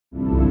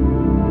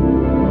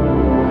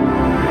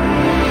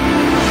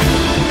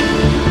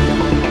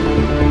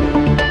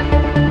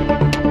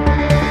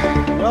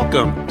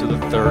Welcome to the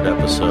third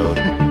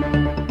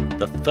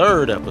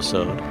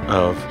episode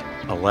of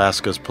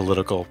Alaska's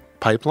Political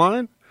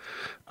Pipeline.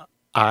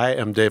 I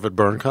am David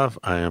Bernkoff.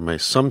 I am a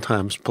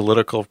sometimes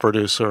political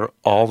producer,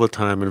 all the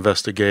time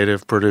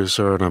investigative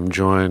producer, and I'm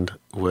joined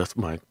with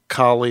my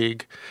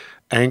colleague,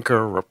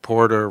 anchor,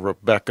 reporter,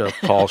 Rebecca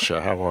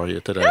Paulsha. How are you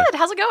today? Good.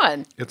 How's it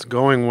going? It's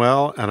going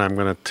well, and I'm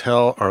going to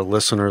tell our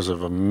listeners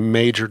of a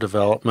major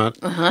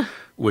development,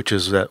 which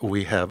is that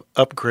we have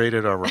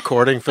upgraded our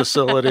recording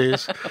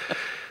facilities.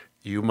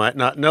 You might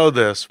not know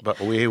this,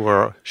 but we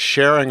were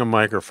sharing a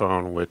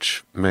microphone,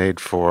 which made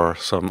for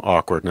some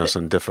awkwardness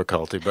and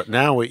difficulty. But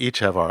now we each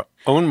have our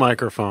own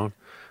microphone,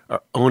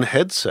 our own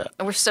headset.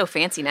 And we're so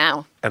fancy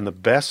now. And the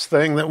best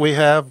thing that we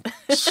have,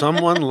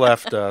 someone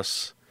left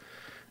us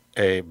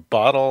a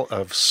bottle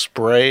of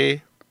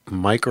spray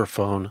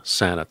microphone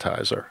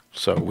sanitizer.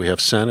 So we have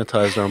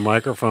sanitized our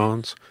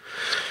microphones.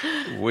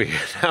 We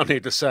now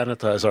need to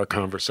sanitize our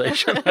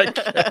conversation, I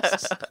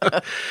guess.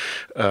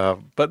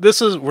 But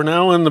we're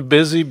now in the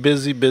busy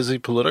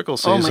political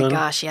season. Oh my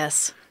gosh,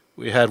 yes.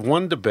 We had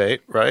one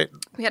debate, right?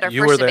 We had our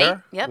You first were debate.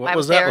 there? Yep, What I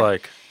was was that there.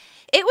 like?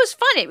 It was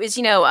fun. It was,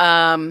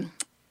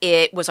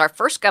 it was our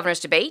first governor's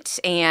debate,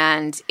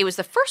 and it was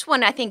the first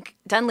one I think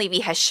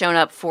Dunleavy has shown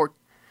up for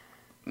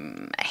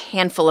a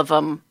handful of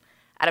them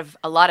out of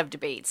a lot of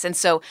debates. And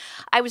so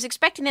I was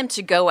expecting them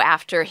to go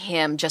after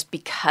him just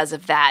because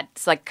of that.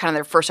 It's like kind of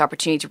their first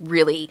opportunity to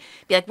really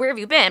be like, where have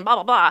you been? Blah,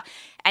 blah, blah.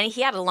 And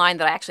he had a line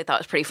that I actually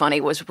thought was pretty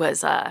funny was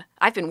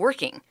I've been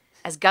working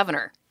as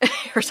governor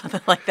or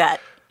something like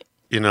that.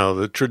 You know,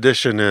 the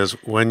tradition is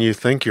when you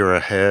think you're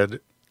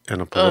ahead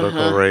in a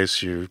political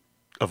race, you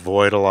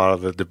avoid a lot of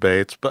the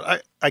debates.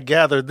 But I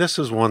gather this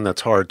is one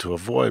that's hard to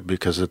avoid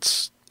because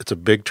it's a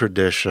big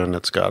tradition.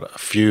 It's got a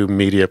few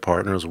media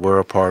partners. We're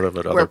a part of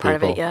it. We're a part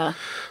of it, yeah.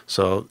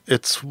 So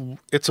it's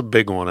a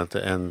big one at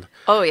the end.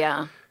 Oh,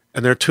 yeah.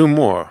 And there are two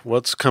more.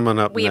 What's coming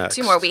up We next?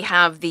 have two more. We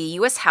have the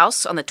U.S.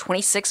 House on the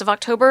 26th of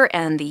October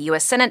and the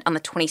U.S. Senate on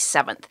the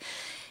 27th.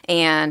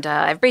 And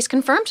everybody's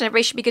confirmed and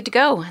everybody should be good to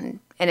go.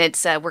 And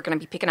it's we're going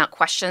to be picking out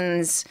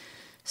questions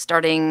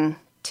starting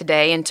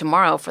today and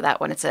tomorrow for that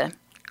one. It's a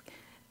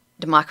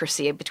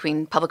democracy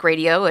between public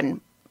radio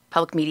and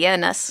public media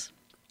and us.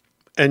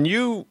 And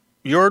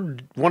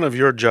one of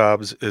your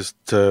jobs is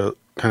to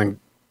kind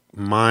of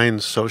mine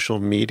social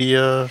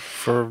media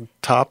for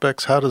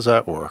topics. How does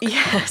that work?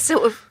 Yeah,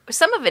 so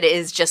some of it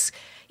is just,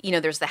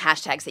 there's the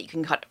hashtags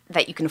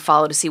that you can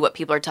follow to see what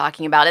people are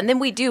talking about. And then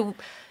we do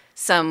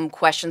some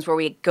questions where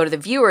we go to the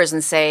viewers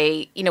and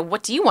say,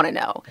 what do you want to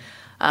know?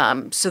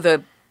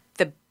 So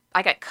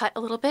I got cut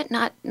a little bit,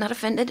 not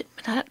offended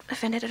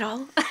at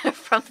all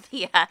from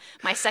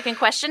my second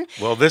question.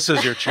 Well, this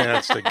is your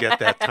chance to get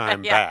that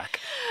time back.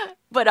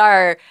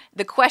 But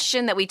the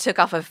question that we took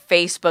off of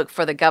Facebook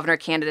for the governor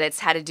candidates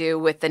had to do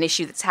with an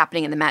issue that's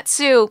happening in the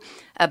Mat-Su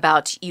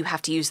about you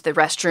have to use the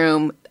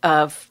restroom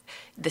of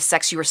the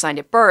sex you were assigned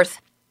at birth.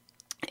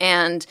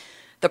 And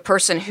the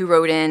person who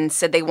wrote in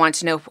said they wanted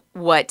to know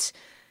what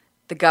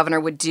the governor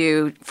would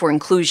do for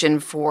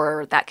inclusion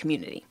for that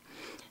community.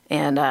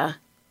 And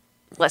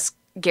Les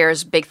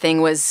Gare's big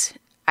thing was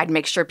I'd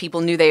make sure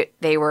people knew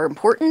they were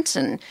important.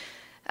 And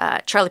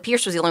Charlie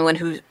Pierce was the only one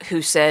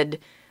who said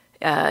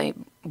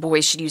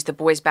boys should use the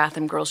boys'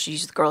 bathroom, girls should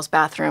use the girls'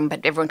 bathroom.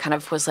 But everyone kind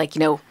of was like,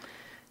 no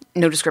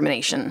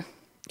discrimination.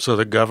 So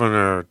the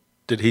governor,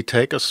 did he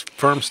take a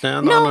firm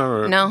stand on it?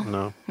 Or?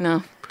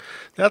 No.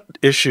 That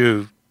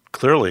issue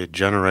clearly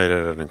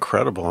generated an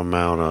incredible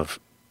amount of,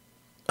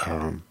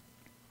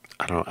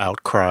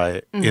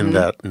 outcry in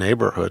that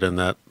neighborhood, in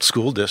that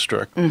school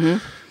district.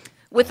 Mm-hmm.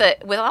 With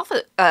also,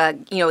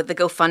 the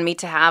GoFundMe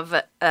to have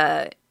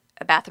a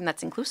bathroom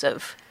that's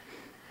inclusive.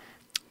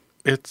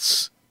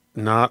 It's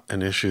not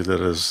an issue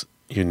that is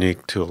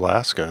unique to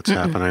Alaska. It's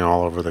happening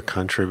all over the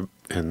country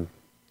in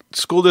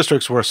school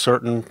districts where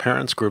certain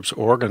parents groups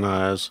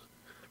organize,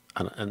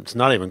 and it's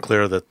not even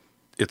clear that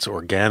it's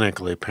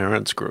organically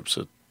parents groups.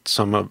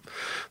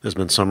 There's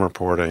been some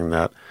reporting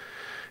that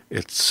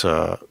it's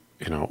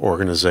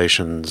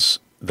organizations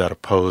that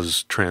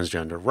oppose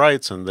transgender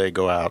rights, and they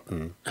go out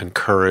and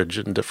encourage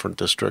in different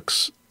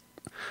districts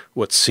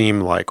what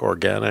seem like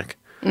organic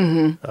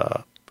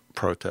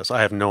protests.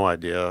 I have no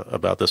idea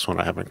about this one.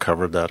 I haven't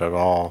covered that at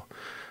all.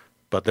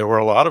 But there were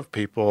a lot of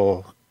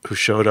people who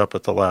showed up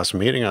at the last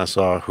meeting I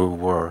saw who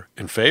were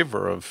in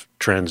favor of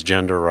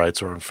transgender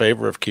rights or in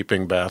favor of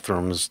keeping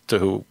bathrooms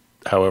to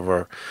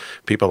however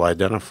people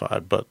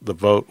identified. But the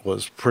vote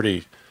was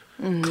pretty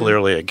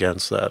clearly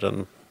against that.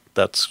 And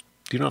do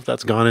you know if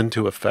that's gone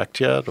into effect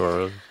yet?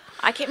 Or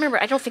I can't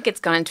remember. I don't think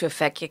it's gone into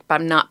effect yet, but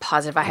I'm not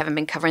positive. I haven't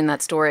been covering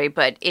that story.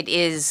 But it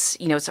is,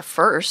 it's a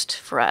first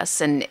for us.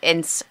 And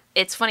it's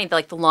funny,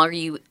 like the longer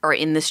you are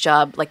in this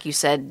job, like you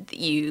said,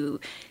 you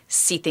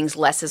see things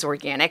less as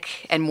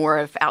organic and more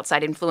of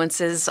outside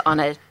influences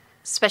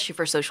especially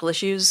for social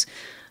issues.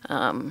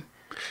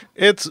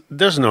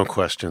 There's no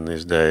question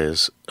these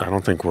days. I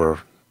don't think we're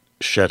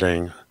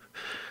shedding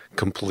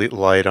complete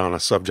light on a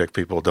subject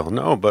people don't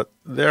know, but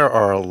there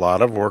are a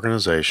lot of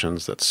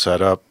organizations that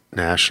set up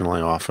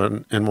nationally,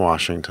 often in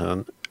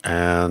Washington,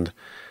 and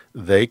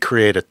they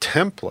create a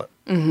template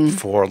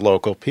for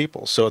local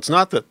people. So it's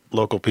not that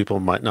local people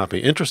might not be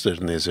interested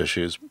in these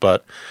issues,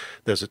 but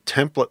there's a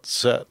template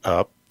set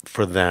up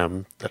for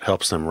them that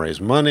helps them raise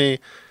money,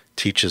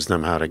 teaches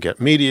them how to get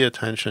media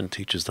attention,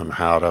 teaches them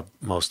how to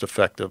most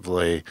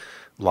effectively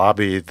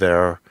lobby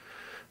their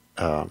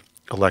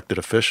elected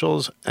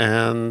officials,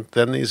 and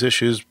then these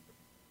issues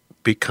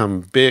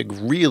become big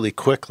really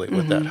quickly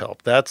with that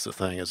help. That's the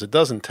thing, is it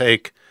doesn't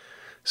take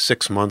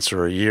 6 months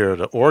or a year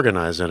to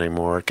organize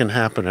anymore. It can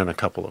happen in a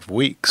couple of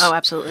weeks. Oh,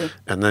 absolutely.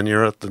 And then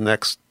you're at the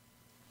next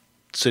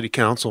city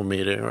council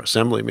meeting or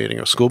assembly meeting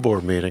or school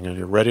board meeting, and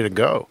you're ready to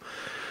go.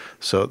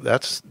 So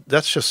that's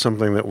just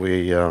something that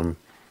we,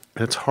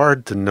 it's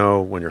hard to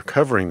know when you're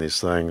covering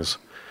these things.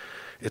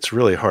 It's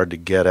really hard to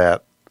get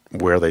at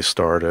where they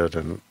started,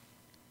 and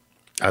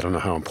I don't know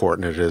how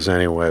important it is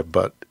anyway,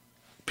 but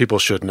people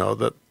should know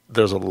that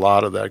there's a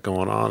lot of that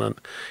going on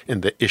in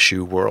the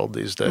issue world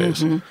these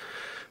days.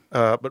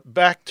 But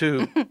back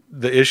to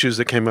the issues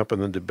that came up in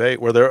the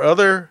debate, were there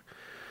other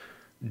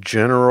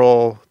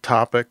general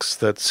topics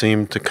that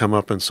seemed to come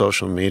up in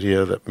social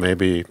media that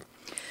maybe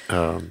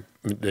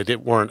they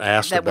weren't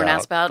asked about? That weren't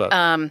asked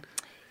about?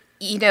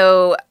 You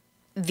know,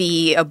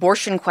 the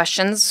abortion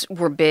questions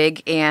were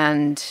big,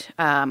 and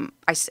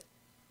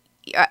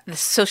the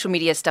social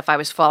media stuff I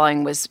was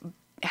following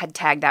had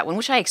tagged that one,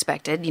 which I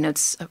expected. You know,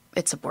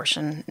 it's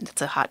abortion.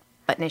 It's a hot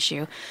button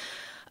issue.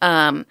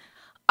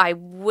 I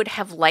would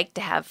have liked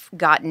to have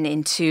gotten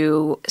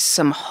into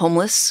some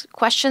homeless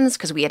questions,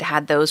 because we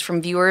had those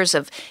from viewers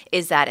of,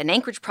 is that an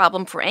Anchorage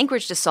problem for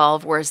Anchorage to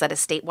solve, or is that a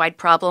statewide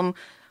problem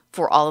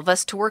for all of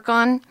us to work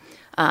on?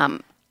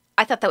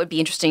 I thought that would be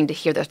interesting to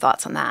hear their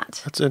thoughts on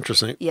that. That's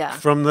interesting. Yeah.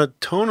 From the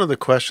tone of the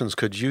questions,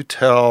 could you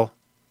tell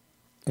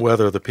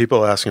whether the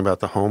people asking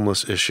about the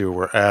homeless issue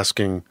were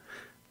asking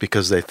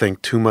because they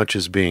think too much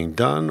is being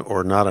done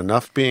or not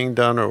enough being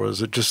done, or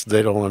was it just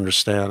they don't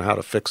understand how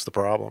to fix the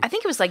problem? I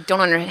think it was like,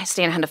 don't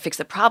understand how to fix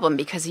the problem,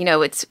 because, you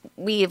know,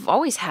 we've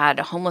always had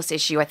a homeless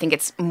issue. I think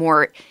it's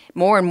more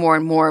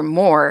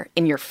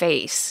in your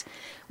face,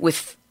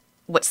 with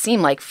what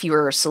seem like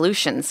fewer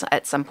solutions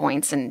at some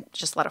points and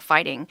just a lot of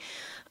fighting.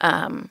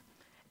 And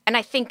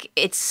I think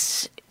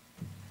it's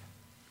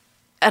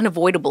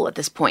unavoidable at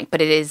this point,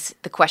 but it is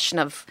the question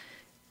of,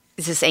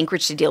 is this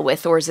Anchorage to deal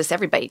with, or is this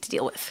everybody to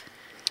deal with?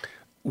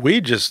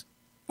 We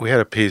had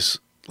a piece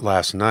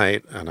last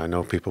night, and I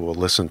know people will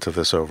listen to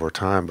this over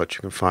time, but you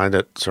can find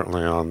it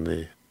certainly on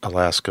the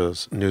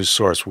Alaska's News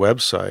Source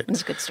website.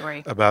 It's a good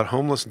story. About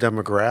homeless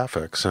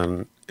demographics.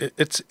 And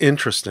it's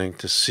interesting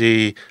to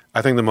see.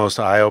 I think the most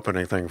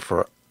eye-opening thing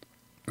for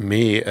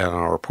me and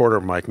our reporter,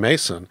 Mike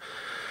Mason,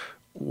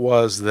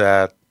 was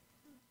that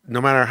no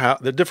matter how,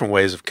 there are different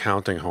ways of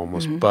counting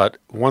homeless, but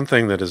one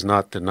thing that is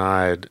not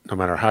denied, no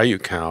matter how you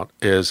count,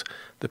 is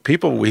the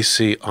people we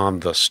see on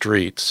the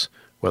streets,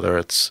 whether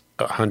it's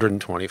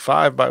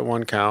 125 by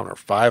one count or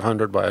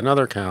 500 by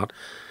another count,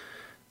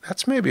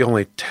 that's maybe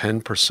only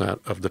 10%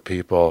 of the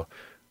people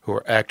who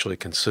are actually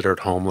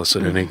considered homeless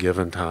at any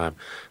given time,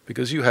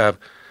 because you have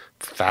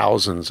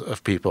thousands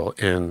of people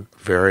in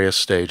various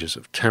stages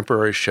of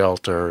temporary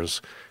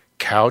shelters,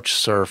 couch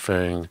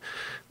surfing,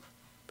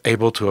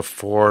 able to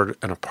afford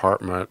an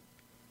apartment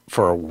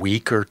for a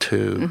week or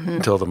two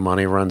until the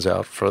money runs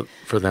out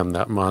for them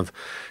that month.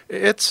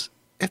 It's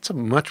a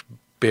much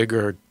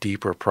bigger,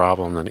 deeper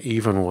problem than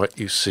even what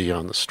you see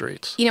on the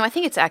streets. You know, I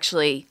think it's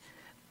actually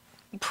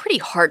a pretty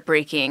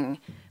heartbreaking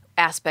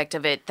aspect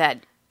of it that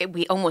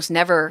we almost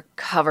never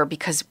cover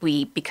because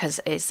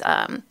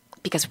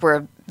we're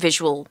a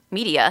visual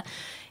media,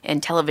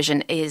 and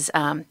television is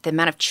the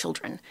amount of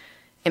children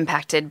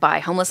impacted by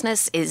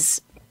homelessness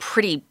is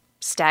pretty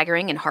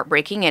staggering and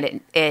heartbreaking, and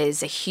it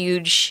is a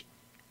huge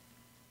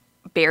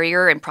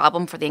barrier and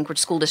problem for the Anchorage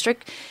School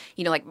District.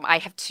 You know, like, I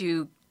have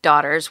two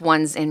daughters.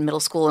 One's in middle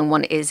school and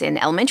one is in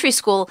elementary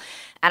school.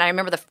 And I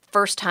remember the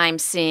first time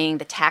seeing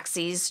the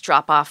taxis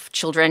drop off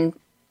children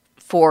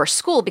for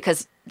school,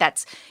 because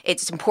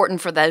it's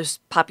important for those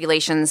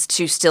populations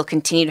to still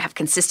continue to have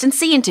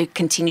consistency and to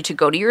continue to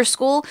go to your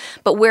school.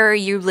 But where are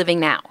you living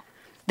now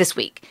this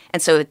week?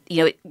 And so,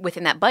 you know,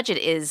 within that budget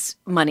is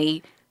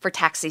money for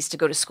taxis to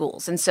go to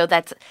schools. And so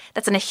that's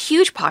in a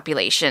huge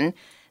population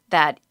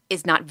that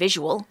is not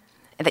visual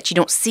and that you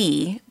don't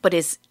see, but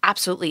is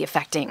absolutely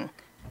affecting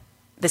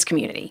this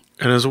community.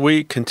 And as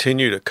we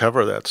continue to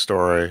cover that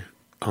story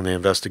on the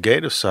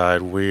investigative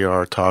side, we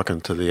are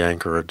talking to the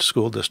Anchorage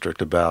School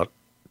District about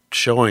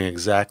showing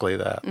exactly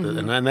that.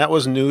 And that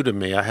was new to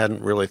me. I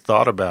hadn't really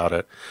thought about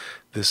it.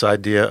 This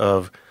idea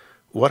of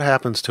what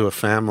happens to a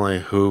family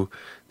who,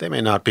 they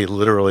may not be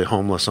literally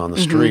homeless on the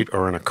street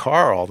or in a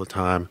car all the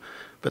time,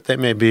 but they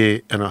may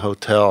be in a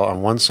hotel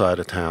on one side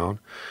of town,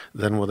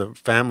 then with a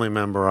family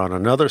member on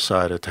another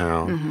side of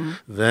town,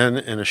 then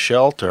in a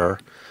shelter,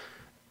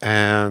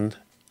 and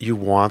you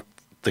want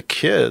the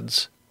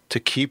kids to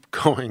keep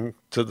going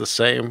to the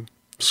same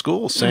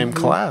school, same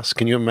class.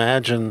 Can you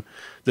imagine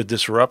the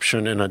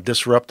disruption in a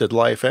disrupted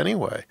life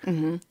anyway.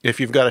 If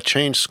you've got to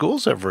change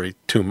schools every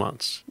 2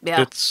 months.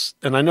 Yeah.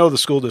 And I know the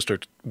school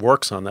district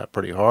works on that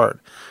pretty hard,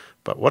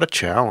 but what a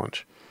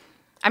challenge.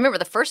 I remember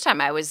the first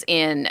time I was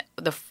when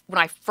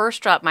I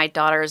first dropped my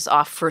daughters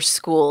off for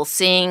school,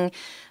 seeing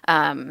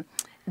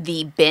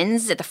the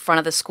bins at the front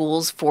of the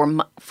schools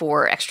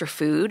for extra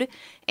food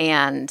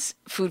and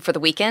food for the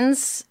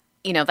weekends.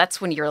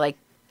 That's when you're like,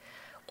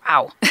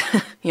 wow,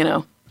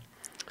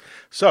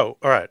 So,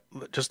 all right,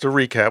 just to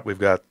recap, we've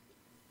got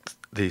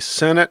the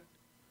Senate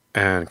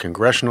and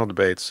congressional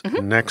debates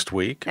next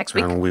week.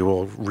 And we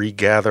will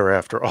regather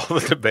after all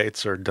the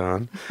debates are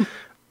done.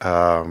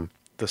 The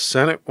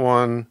Senate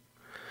one,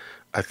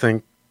 I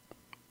think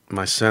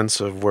my sense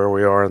of where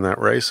we are in that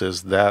race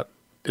is that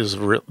is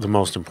the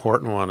most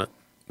important one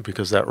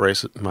because that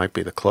race might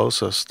be the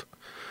closest.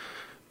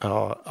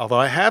 Although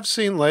I have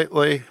seen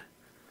lately,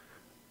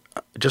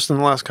 just in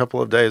the last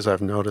couple of days,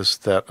 I've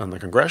noticed that on the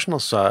congressional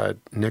side,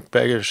 Nick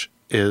Begich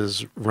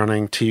is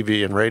running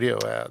TV and radio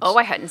ads. Oh,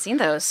 I hadn't seen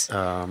those.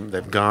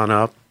 They've gone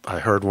up. I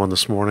heard one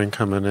this morning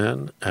coming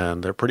in,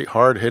 and they're pretty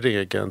hard hitting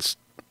against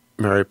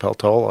Mary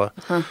Peltola.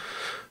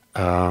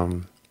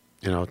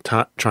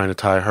 Trying to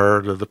tie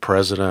her to the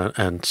president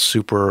and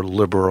super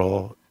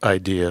liberal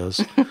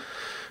ideas.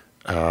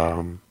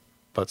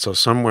 But so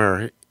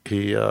somewhere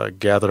he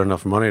gathered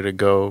enough money to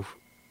go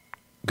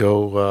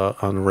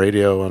on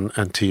radio and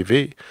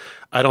TV.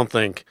 I don't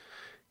think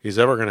he's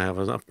ever going to have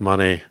enough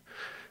money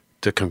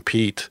to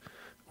compete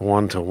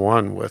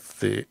one-to-one with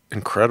the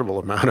incredible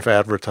amount of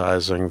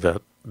advertising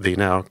that the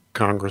now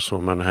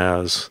Congresswoman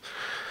has.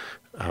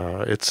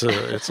 It's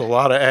a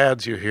lot of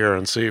ads you hear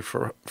and see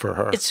for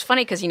her. It's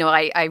funny because,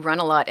 I run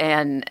a lot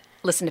and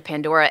listen to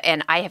Pandora,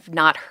 and I have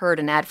not heard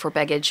an ad for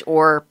Begich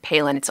or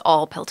Palin. It's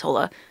all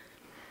Peltola.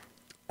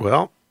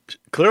 Well,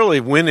 clearly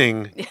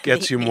winning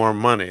gets you more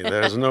money.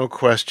 There's no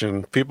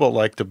question. People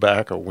like to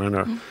back a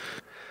winner.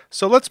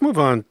 So let's move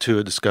on to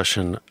a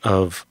discussion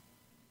of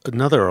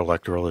another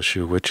electoral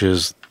issue, which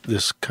is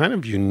this kind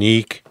of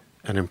unique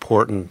and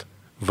important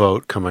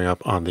vote coming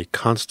up on the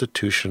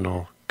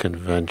Constitutional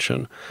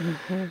Convention.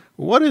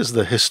 What is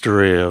the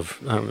history of,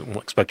 I don't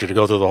expect you to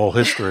go through the whole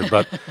history,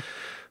 but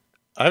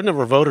I've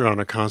never voted on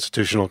a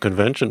Constitutional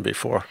Convention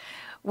before.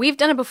 We've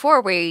done it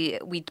before. We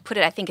put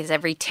it, I think, is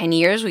every 10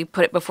 years. We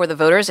put it before the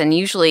voters, and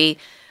usually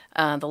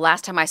the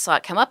last time I saw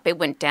it come up, it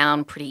went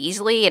down pretty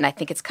easily, and I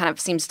think it's kind of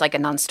seems like a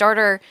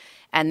non-starter.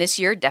 And this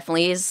year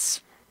definitely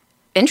is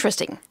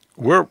interesting.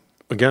 We're,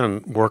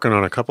 again, working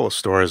on a couple of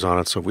stories on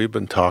it, so we've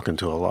been talking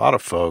to a lot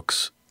of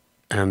folks,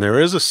 and there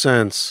is a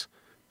sense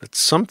that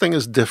something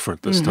is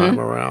different this time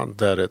around,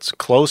 that it's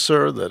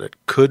closer, that it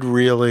could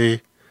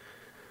really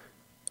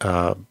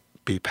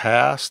be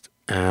passed.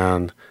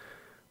 And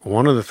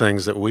one of the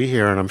things that we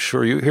hear, and I'm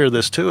sure you hear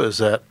this too, is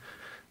that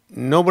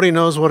nobody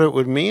knows what it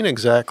would mean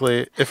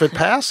exactly if it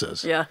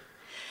passes. Yeah.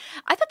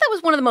 I thought that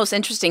was one of the most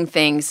interesting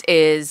things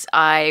is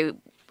I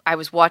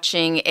was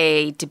watching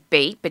a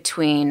debate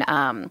between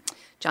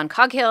John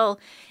Coghill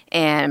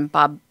and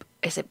Bob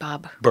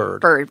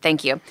Byrd. Byrd,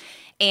 thank you.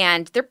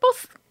 And they're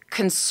both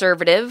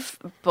conservative,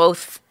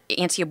 both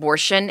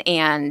anti-abortion,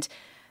 and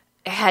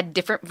had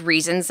different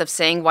reasons of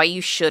saying why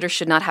you should or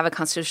should not have a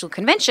constitutional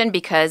convention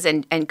because,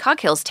 and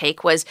Coghill's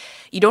take was,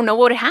 you don't know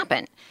what would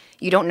happen.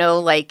 You don't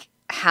know,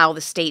 how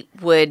the state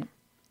would,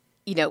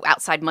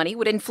 outside money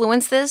would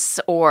influence this,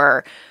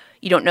 or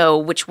you don't know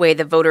which way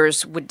the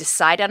voters would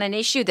decide on an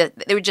issue. That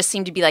there would just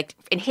seem to be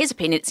in his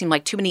opinion, it seemed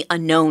like too many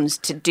unknowns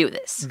to do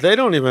this. They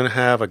don't even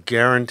have a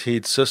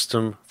guaranteed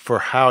system for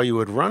how you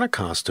would run a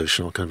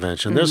constitutional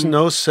convention. There's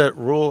no set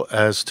rule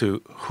as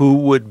to who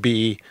would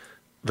be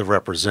the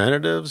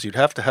representatives. You'd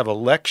have to have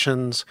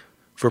elections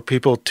for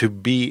people to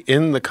be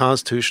in the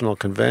Constitutional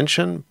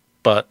Convention,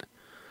 but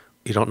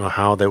you don't know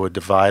how they would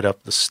divide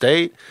up the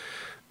state.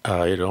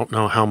 You don't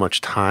know how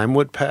much time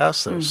would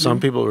pass. There's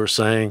some people who are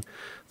saying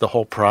the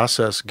whole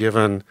process,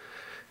 given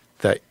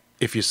that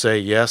if you say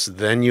yes,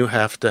 then you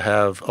have to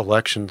have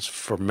elections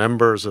for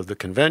members of the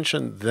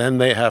convention, then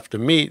they have to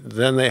meet,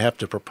 then they have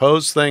to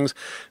propose things,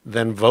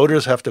 then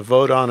voters have to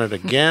vote on it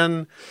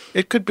again.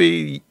 It could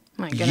be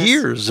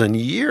years and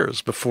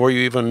years before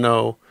you even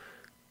know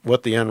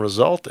what the end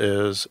result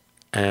is,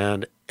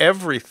 and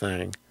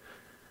everything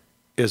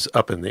is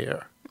up in the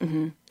air.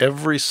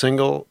 Every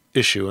single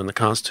issue in the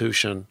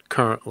Constitution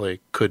currently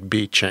could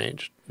be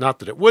changed. Not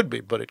that it would be,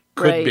 but it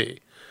could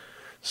be.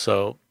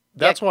 So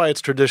that's why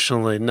it's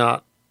traditionally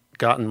not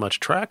gotten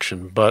much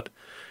traction, but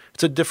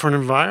it's a different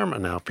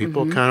environment now.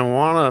 People kind of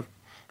want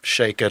to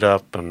shake it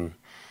up and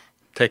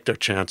take their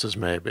chances,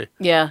 maybe.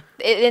 Yeah.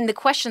 In the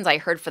questions I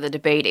heard for the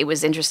debate, it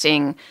was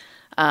interesting.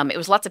 It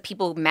was lots of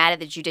people mad at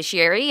the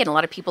judiciary and a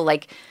lot of people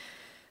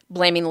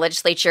blaming the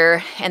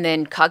legislature. And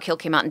then Coghill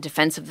came out in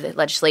defense of the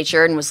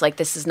legislature and was like,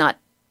 this is not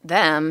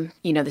them.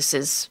 This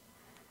is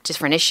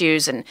different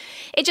issues. And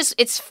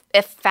it's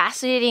a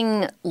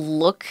fascinating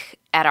look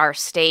at our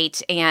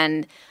state.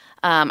 And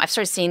I've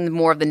started seeing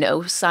more of the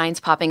no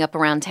signs popping up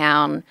around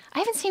town. I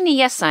haven't seen the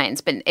yes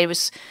signs, but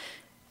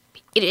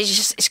it is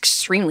just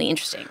extremely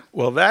interesting.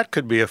 Well, that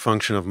could be a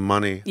function of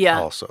money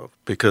also,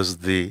 because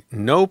the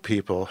No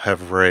people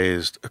have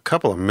raised a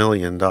couple of $1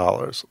 million,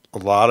 a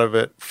lot of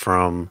it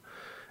from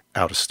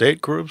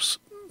out-of-state groups,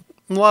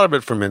 a lot of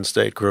it from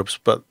in-state groups,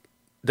 but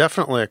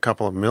definitely a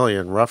couple of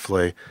million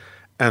roughly.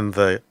 And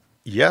the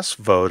Yes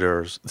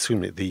voters,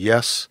 the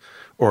Yes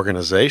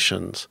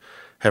organizations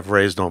have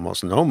raised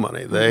almost no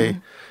money.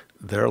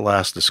 Their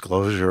last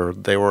disclosure,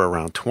 they were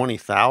around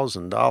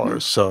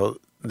 $20,000. So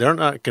they're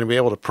not going to be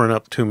able to print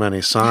up too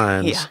many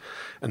signs.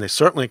 And they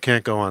certainly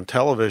can't go on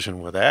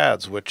television with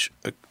ads, which,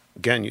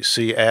 again, you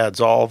see ads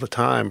all the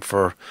time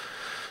for,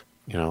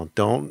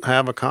 don't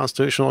have a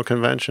constitutional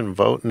convention,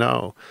 vote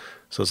no.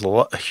 So it's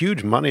a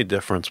huge money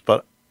difference.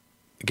 But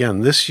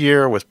again, this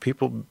year with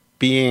people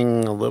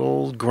being a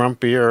little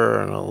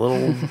grumpier and a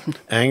little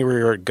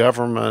angrier at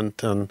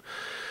government, and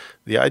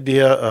the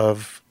idea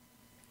of,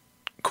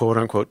 quote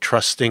unquote,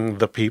 trusting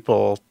the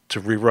people to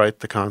rewrite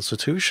the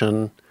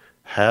Constitution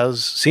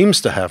seems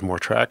to have more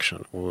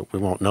traction. We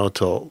won't know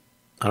till,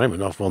 I don't even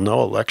know if we'll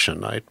know election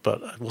night,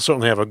 but we'll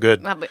certainly have a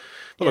good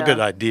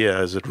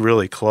idea. Is it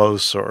really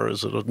close, or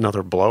is it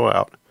another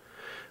blowout?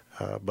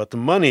 But the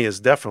money is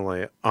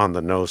definitely on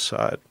the no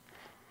side.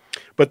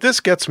 But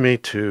this gets me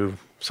to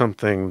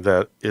something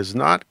that is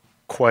not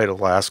quite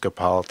Alaska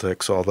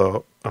politics,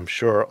 although I'm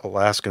sure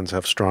Alaskans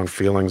have strong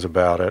feelings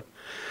about it.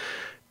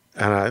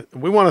 And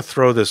we want to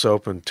throw this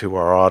open to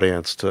our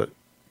audience to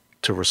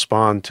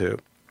respond to.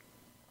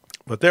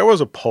 But there was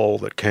a poll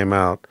that came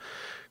out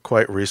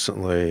quite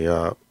recently.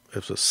 It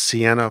was a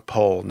Siena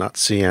poll, not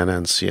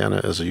CNN. Siena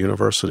is a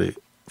university,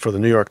 for the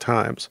New York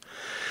Times.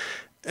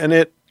 And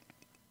it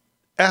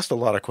asked a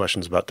lot of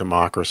questions about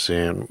democracy,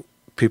 and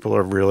people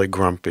are really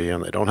grumpy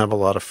and they don't have a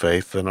lot of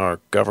faith in our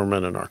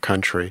government and our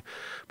country.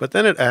 But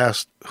then it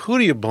asked, who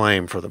do you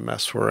blame for the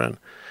mess we're in?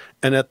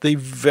 And at the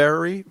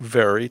very,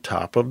 very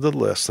top of the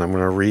list, I'm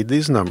going to read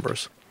these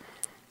numbers.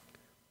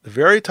 The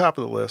very top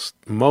of the list,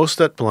 most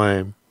at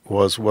blame,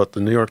 was what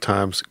the New York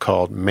Times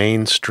called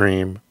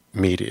mainstream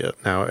media.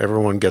 Now,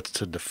 everyone gets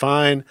to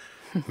define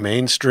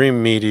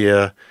mainstream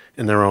media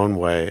in their own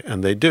way,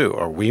 and they do.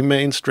 Are we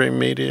mainstream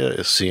media?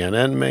 Is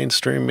CNN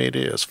mainstream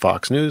media? Is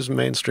Fox News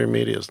mainstream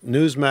media? Is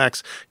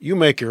Newsmax? You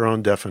make your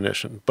own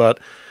definition. But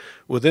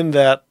within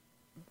that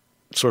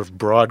sort of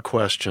broad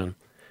question,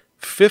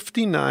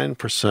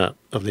 59%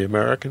 of the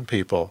American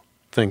people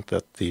think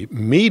that the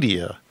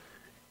media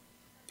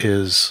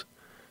is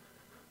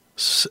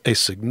a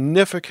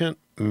significant,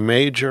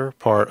 major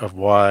part of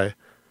why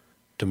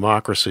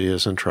democracy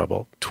is in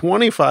trouble.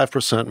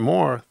 25%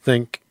 more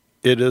think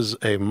it is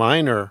a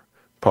minor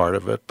part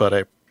of it, but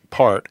a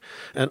part.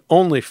 And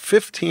only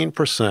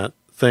 15%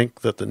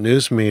 think that the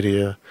news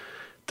media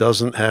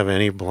doesn't have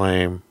any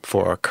blame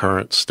for our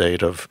current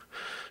state of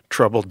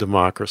troubled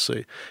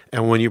democracy.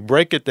 And when you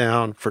break it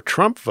down for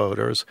Trump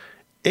voters,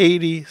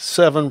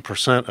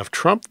 87% of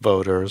Trump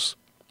voters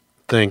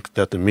think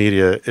that the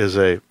media is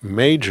a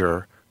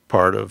major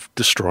part of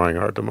destroying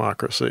our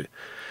democracy.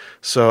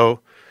 So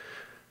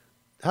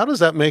how does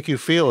that make you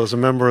feel as a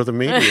member of the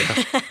media?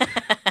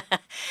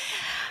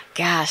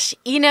 Gosh,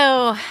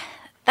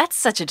 that's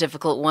such a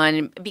difficult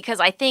one, because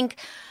I think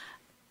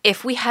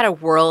if we had a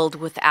world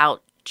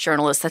without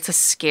journalists, that's a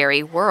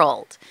scary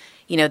world.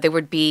 There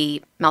would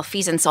be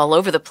malfeasance all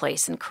over the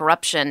place, and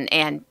corruption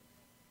and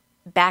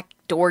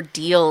backdoor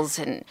deals.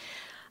 And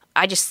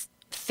I just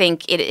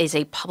think it is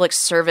a public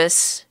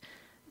service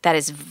that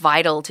is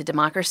vital to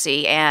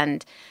democracy.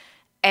 And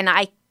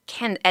I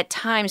can at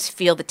times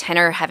feel the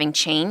tenor having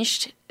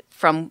changed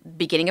from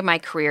beginning of my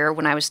career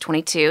when I was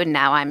 22, and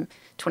now I'm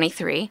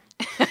 23.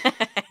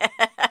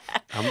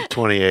 I'm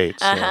 28,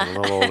 so I'm a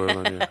little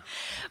older than you.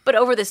 But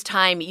over this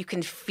time, you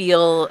can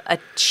feel a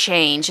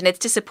change. And it's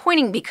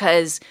disappointing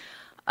because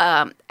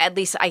at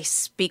least I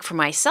speak for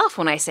myself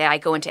when I say I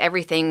go into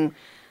everything.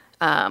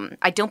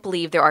 I don't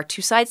believe there are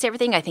two sides to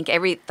everything. I think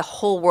the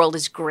whole world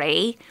is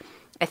gray.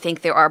 I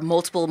think there are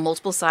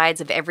multiple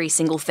sides of every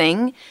single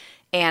thing.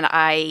 And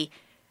I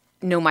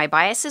know my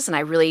biases, and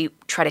I really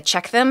try to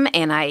check them.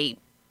 And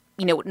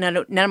none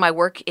of my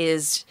work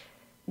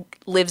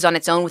lives on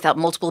its own without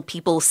multiple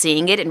people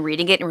seeing it and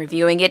reading it and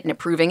reviewing it and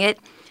approving it.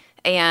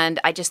 And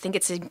I just think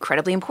it's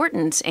incredibly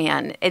important.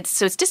 And it's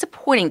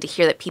disappointing to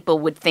hear that people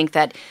would think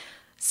that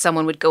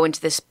someone would go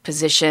into this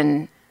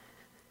position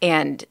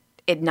and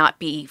it not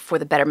be for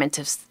the betterment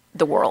of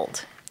the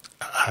world.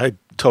 I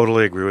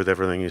totally agree with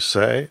everything you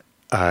say.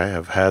 I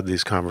have had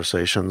these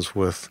conversations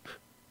with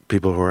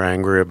people who are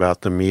angry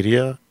about the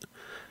media,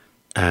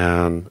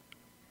 and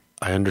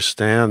I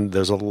understand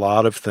there's a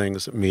lot of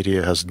things that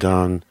media has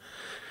done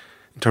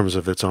in terms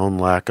of its own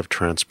lack of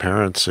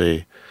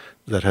transparency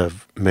that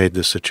have made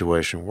this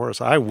situation worse.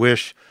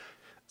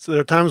 There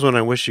are times when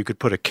I wish you could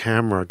put a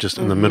camera just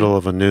in the middle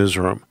of a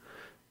newsroom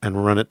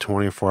and run it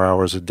 24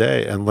 hours a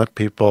day and let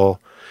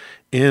people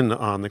in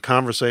on the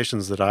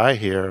conversations that I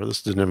hear.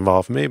 This didn't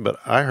involve me, but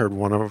I heard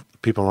one of the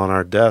people on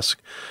our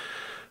desk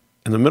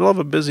in the middle of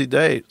a busy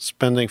day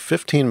spending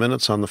 15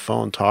 minutes on the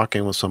phone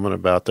talking with someone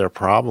about their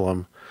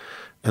problem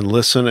and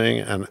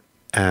listening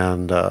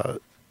and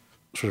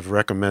sort of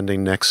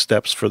recommending next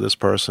steps for this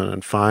person.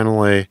 And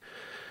finally,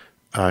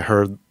 I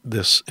heard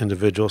this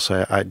individual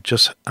say,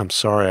 I'm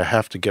sorry, I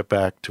have to get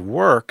back to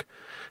work.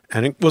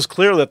 And it was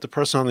clear that the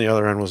person on the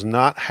other end was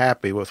not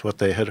happy with what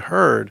they had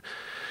heard,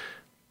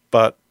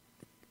 but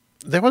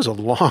there was a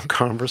long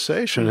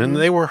conversation, and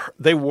they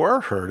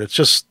were heard. It's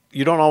just,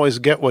 you don't always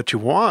get what you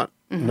want.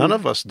 None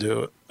of us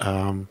do.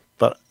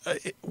 But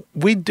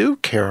we do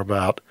care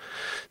about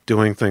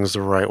doing things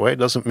the right way. It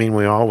doesn't mean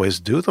we always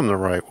do them the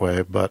right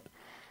way, but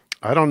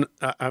I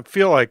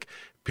feel like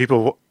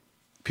people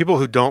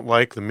who don't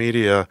like the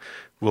media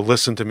will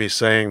listen to me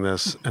saying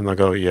this and they'll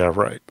go, yeah,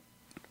 right.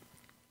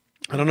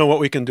 I don't know what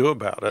we can do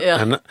about it.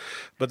 Yeah.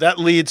 But that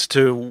leads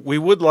to, we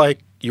would like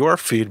your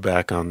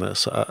feedback on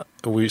this.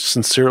 We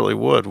sincerely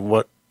would.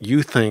 What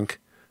you think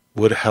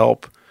would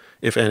help,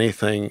 if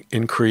anything,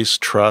 increase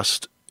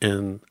trust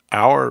in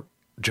our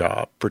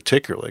job,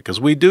 particularly, because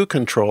we do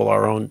control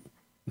our own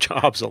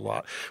jobs a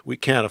lot. We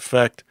can't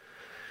affect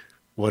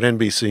what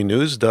NBC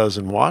News does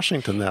in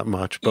Washington that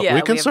much, but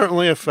we can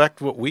certainly affect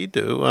what we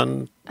do.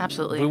 And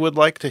absolutely, we would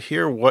like to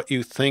hear what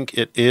you think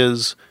it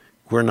is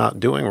we're not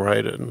doing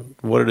right, and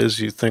what it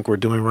is you think we're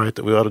doing right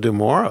that we ought to do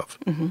more of.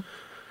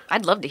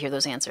 I'd love to hear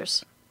those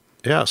answers.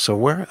 Yeah,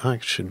 so I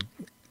should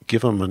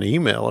give them an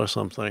email or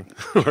something.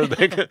 Or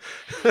they can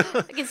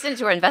send it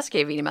to our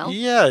investigative email.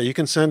 Yeah, you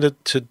can send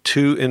it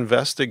to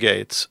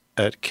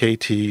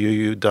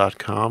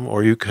investigates@ktuu.com,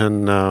 or you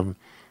can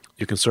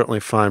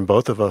certainly find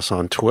both of us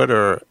on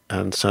Twitter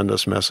and send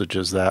us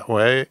messages that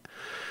way.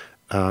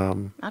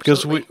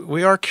 Because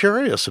we are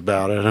curious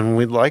about it, and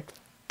we'd like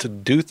to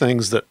do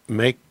things that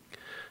make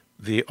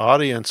the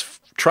audience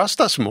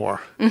trust us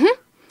more.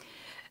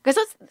 Because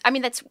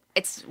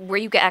it's where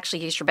you actually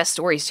get your best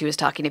stories too, is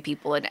talking to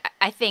people. And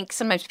I think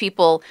sometimes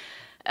people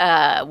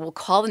will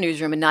call the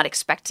newsroom and not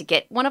expect to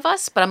get one of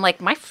us. But I'm like,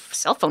 my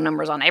cell phone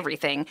number's on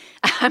everything.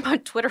 I'm on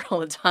Twitter all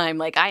the time.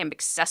 Like, I am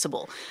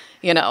accessible,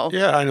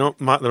 Yeah, I know.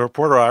 The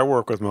reporter I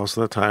work with most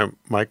of the time,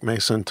 Mike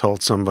Mason,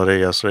 told somebody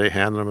yesterday,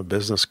 handed him a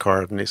business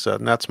card, and he said,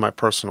 and that's my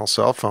personal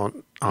cell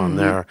phone on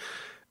there.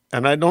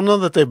 And I don't know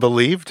that they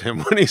believed him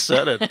when he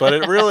said it, but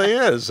it really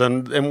is.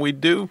 And we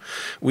do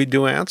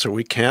answer.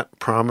 We can't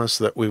promise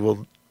that we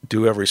will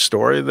do every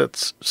story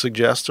that's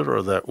suggested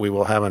or that we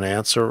will have an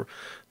answer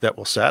that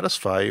will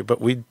satisfy you, but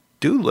we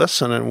do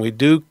listen, and we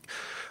do,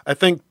 I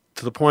think,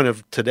 to the point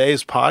of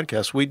today's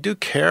podcast, we do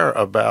care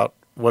about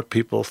what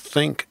people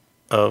think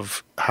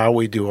of how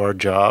we do our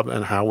job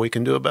and how we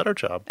can do a better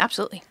job.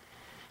 Absolutely.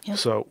 Yep.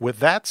 So with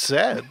that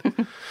said,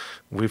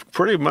 we've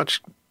pretty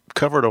much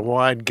covered a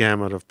wide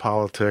gamut of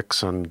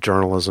politics and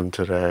journalism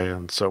today,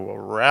 and so we'll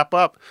wrap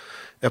up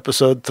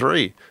episode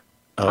 3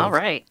 of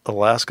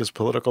Alaska's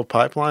Political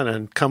Pipeline.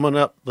 And coming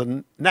up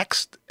the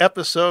next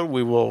episode,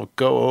 we will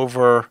go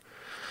over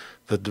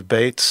the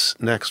debates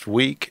next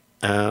week,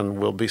 and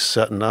we'll be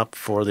setting up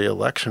for the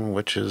election,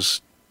 which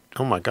is,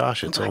 it's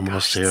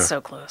almost here. It's so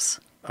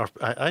close.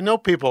 I know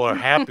people are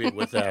happy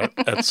with that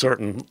at a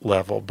certain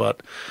level,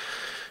 but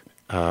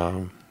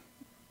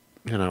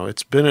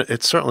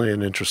it's certainly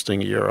an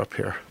interesting year up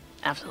here.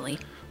 Absolutely.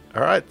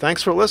 All right.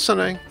 Thanks for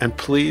listening. And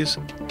please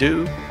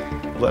do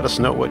let us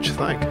know what you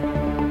think.